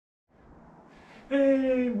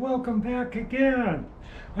Hey, welcome back again.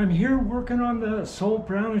 I'm here working on the Sole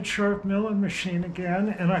Brown Sharpe Milling Machine again,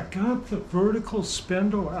 and I got the vertical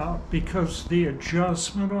spindle out because the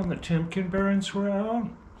adjustment on the Timken bearings were out.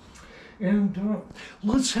 And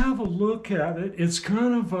let's have a look at it. It's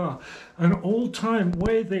kind of an old-time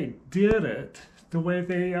way they did it, the way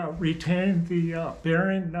they retained the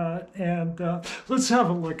bearing nut, and let's have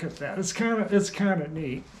a look at that. It's kind of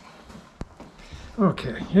neat.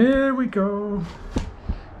 Okay, here we go.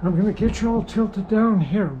 I'm going to get you all tilted down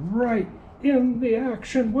here, right in the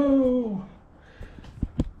action. Whoa!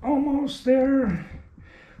 Almost there.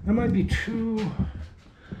 That might be too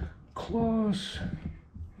close.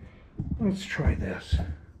 Let's try this.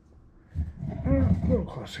 A little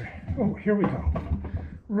closer. Oh, here we go.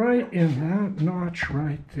 Right in that notch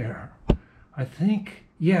right there. I think,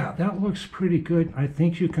 yeah, that looks pretty good. I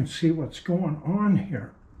think you can see what's going on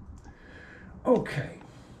here. Okay.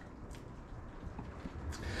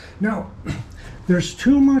 Now, there's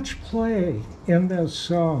too much play in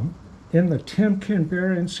this, in the Timken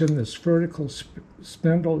bearings in this vertical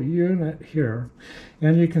spindle unit here.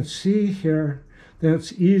 And you can see here,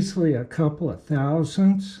 that's easily a couple of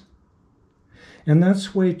thousandths. And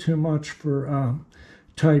that's way too much for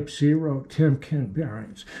type 0 Timken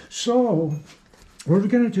bearings. So, what we're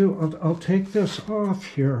going to do, I'll take this off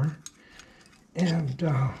here and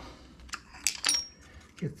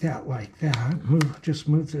get that like that. Just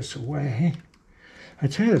move this away. I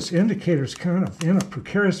tell you, this indicator's kind of in a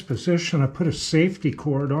precarious position. I put a safety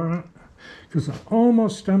cord on it because I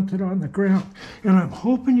almost dumped it on the ground. And I'm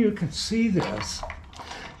hoping you can see this.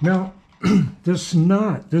 Now, this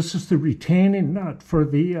nut, this is the retaining nut for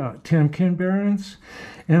the Timken bearings.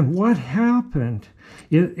 And what happened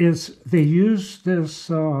is they used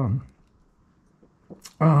this,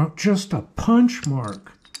 just a punch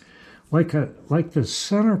mark, like the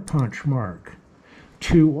center punch mark,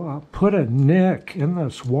 to put a nick in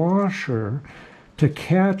this washer to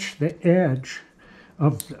catch the edge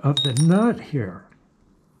of the nut here.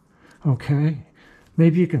 Okay,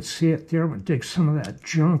 maybe you can see it there. I'm gonna dig some of that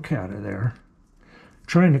junk out of there.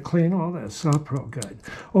 Trying to clean all this up real good.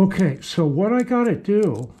 Okay, so what I gotta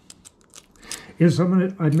do is I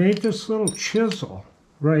made this little chisel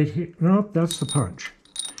right here. Nope, that's the punch.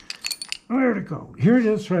 Where to go? Here it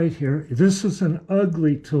is right here. This is an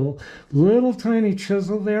ugly tool. Little tiny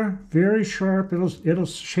chisel there, very sharp. It'll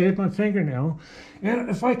shave my fingernail. And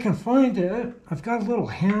if I can find it, I've got a little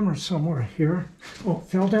hammer somewhere here. Oh, it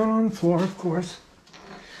fell down on the floor, of course.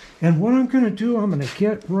 And what I'm going to do, I'm going to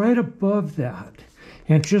get right above that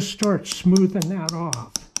and just start smoothing that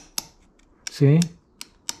off. See?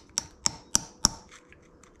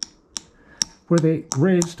 Where they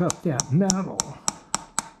raised up that metal.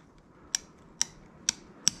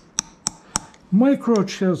 Micro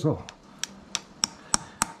chisel.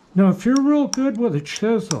 Now, if you're real good with a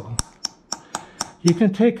chisel, you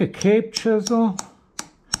can take a cape chisel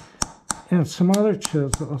and some other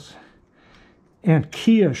chisels and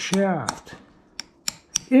key a shaft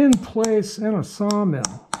in place in a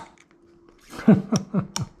sawmill.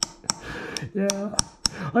 Yeah,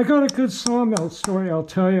 I got a good sawmill story I'll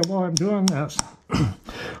tell you while I'm doing this.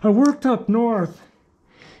 I worked up north.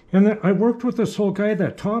 And then I worked with this old guy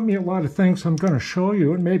that taught me a lot of things I'm going to show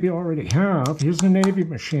you, and maybe already have. He's a Navy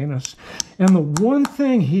machinist. And the one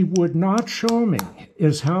thing he would not show me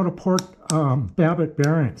is how to port Babbitt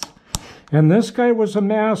bearings. And this guy was a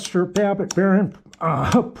master Babbitt bearing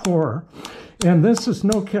pourer. And this is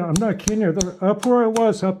no kidding. I'm not kidding you. Up where I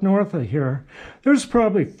was, up north of here, there's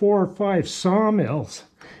probably 4 or 5 sawmills.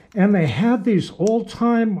 And they had these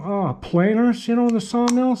old-time planers, you know, in the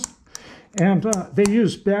sawmills. And they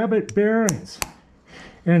used Babbitt bearings.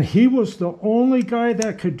 And he was the only guy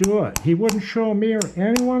that could do it. He wouldn't show me or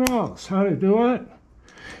anyone else how to do it.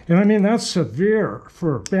 And I mean, that's severe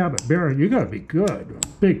for Babbitt bearing. You got to be good.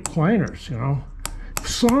 Big planers, you know.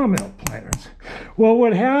 Sawmill planers. Well,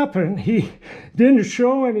 what happened, he didn't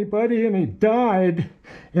show anybody and he died.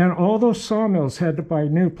 And all those sawmills had to buy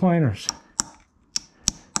new planers.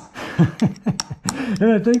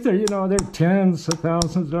 And I think they're, you know, they're tens of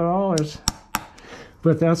thousands of dollars.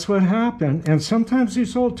 But that's what happened. And sometimes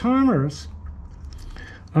these old timers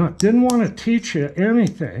didn't want to teach you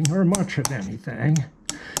anything or much of anything.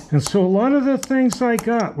 And so a lot of the things I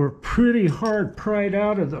got were pretty hard pried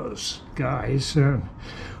out of those guys. And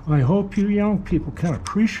I hope you young people can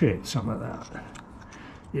appreciate some of that.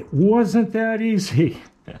 It wasn't that easy.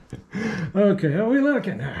 Okay, how are we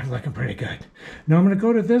looking? Looking pretty good. Now I'm going to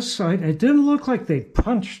go to this side. It didn't look like they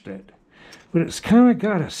punched it, but it's kind of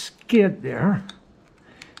got a skid there.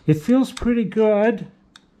 It feels pretty good.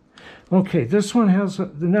 Okay, this one has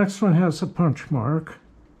the next one has a punch mark.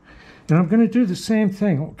 And I'm going to do the same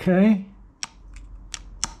thing, okay?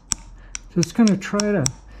 Just going to try to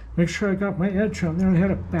make sure I got my edge on there. I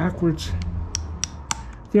had it backwards.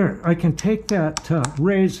 There, I can take that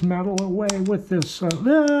raised metal away with this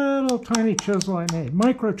little tiny chisel I made,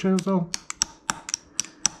 micro chisel.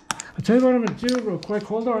 I'll tell you what I'm going to do real quick.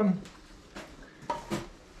 Hold on.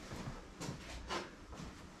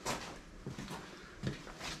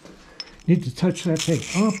 Need to touch that thing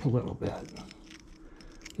up a little bit.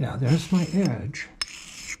 Yeah, there's my edge.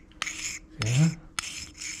 Yeah.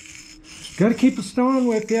 Got to keep a stone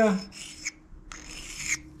with you.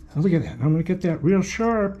 Look at that. I'm going to get that real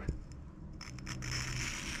sharp.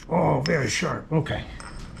 Oh, very sharp. Okay.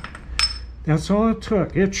 That's all it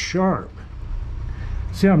took. It's sharp.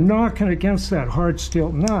 See, I'm knocking against that hard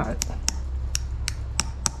steel nut.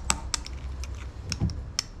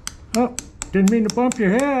 Oh, didn't mean to bump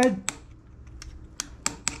your head.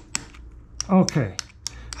 Okay.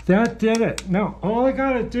 That did it. Now, all I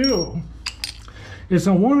got to do is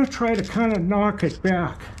I want to try to kind of knock it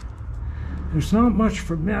back. There's not much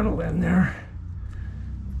for metal in there.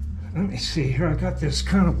 Let me see here. I got this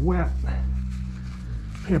kind of wet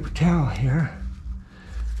paper towel here.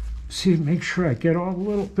 See, make sure I get all the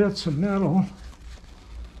little bits of metal.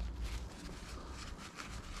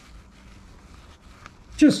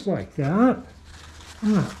 Just like that.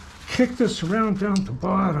 I'm going to kick this around down at the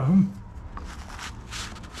bottom.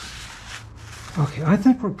 Okay, I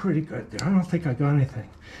think we're pretty good there. I don't think I got anything.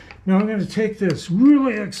 Now I'm going to take this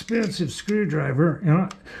really expensive screwdriver,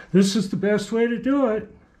 and this is the best way to do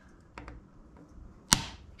it.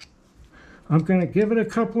 I'm going to give it a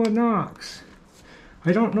couple of knocks.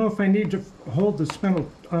 I don't know if I need to hold the spindle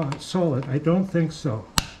solid. I don't think so.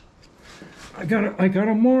 I got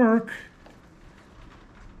a mark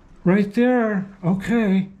right there.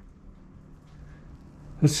 Okay.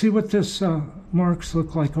 Let's see what this marks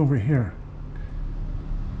look like over here.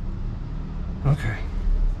 Okay.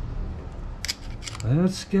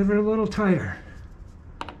 Let's give it a little tighter.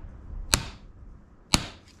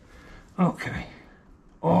 Okay.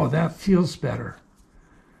 Oh, that feels better.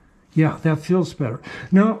 Yeah, that feels better.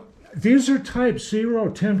 Now, these are type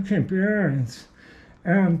 0 Timken bearings,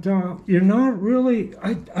 and you're not really,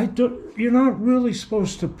 you're not really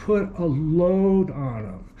supposed to put a load on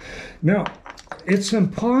them. Now, it's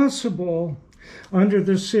impossible under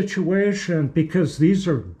this situation because these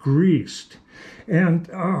are greased. And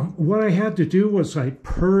what I had to do was I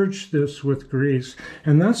purged this with grease.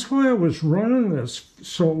 And that's why I was running this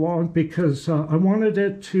so long, because I wanted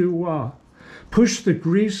it to push the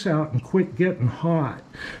grease out and quit getting hot.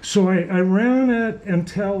 So I ran it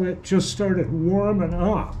until it just started warming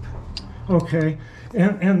up. Okay.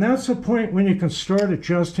 And that's the point when you can start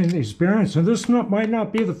adjusting these bearings. And this might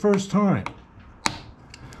not be the first time.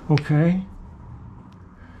 Okay.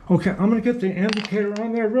 Okay, I'm going to get the indicator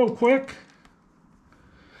on there real quick.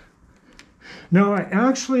 Now I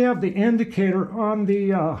actually have the indicator on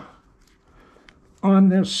the on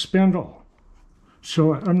this spindle,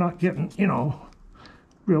 so I'm not getting, you know,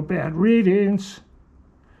 real bad readings.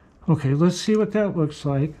 Okay, let's see what that looks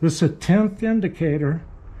like. This is a 10th indicator.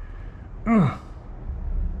 Wow,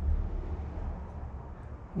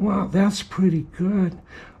 that's pretty good.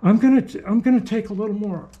 I'm gonna take a little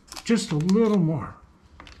more, just a little more.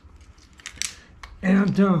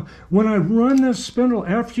 And when I run this spindle,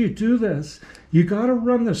 after you do this, you got to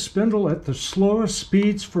run the spindle at the slowest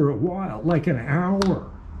speeds for a while, like an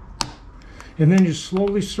hour. And then you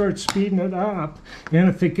slowly start speeding it up. And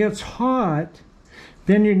if it gets hot,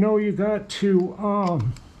 then you know you got to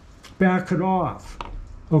back it off,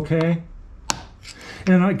 okay?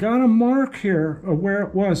 And I got a mark here of where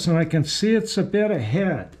it was, and I can see it's a bit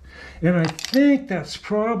ahead. And I think that's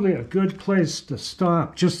probably a good place to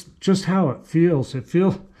stop, just how it feels. I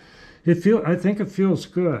think it feels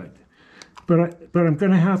good. But I'm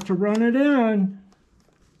going to have to run it in.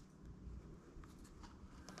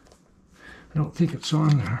 I don't think it's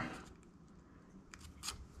on there.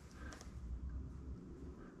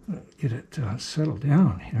 Get it settled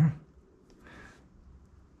down here.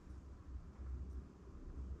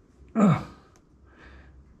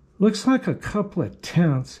 Looks like a couple of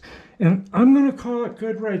tenths. And I'm going to call it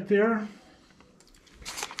good right there.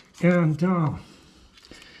 And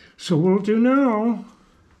so what we'll do now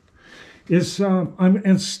is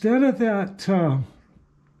instead of that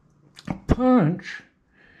punch,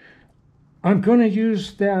 I'm going to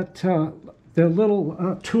use that the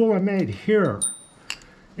little tool I made here.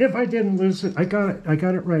 If I didn't lose it, I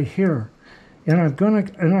got it right here. And I'm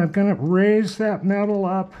gonna raise that metal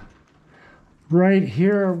up right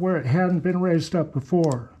here where it hadn't been raised up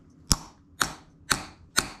before.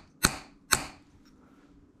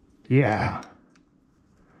 Yeah.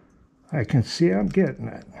 I can see I'm getting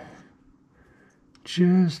it.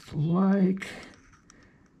 Just like,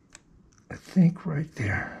 I think right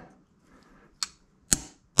there.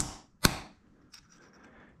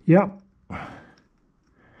 Yep.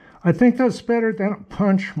 I think that's better than a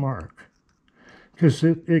punch mark because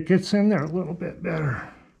it gets in there a little bit better.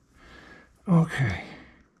 Okay.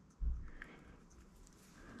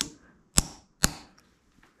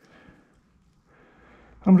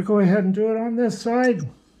 I'm going to go ahead and do it on this side.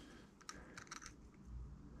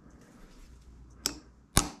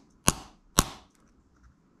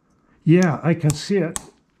 Yeah, I can see it.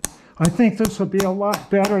 I think this will be a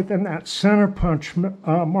lot better than that center punch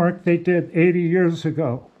mark they did 80 years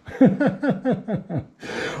ago.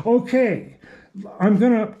 Okay, I'm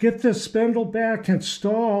going to get this spindle back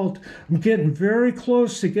installed. I'm getting very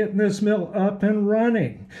close to getting this mill up and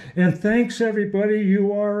running. And thanks, everybody.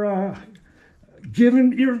 You are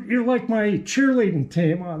you're like my cheerleading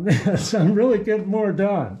team on this. I'm really getting more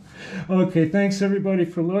done. Okay, thanks everybody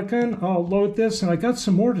for looking. I'll load this, and I got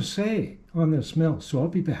some more to say on this mill, so I'll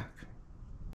be back.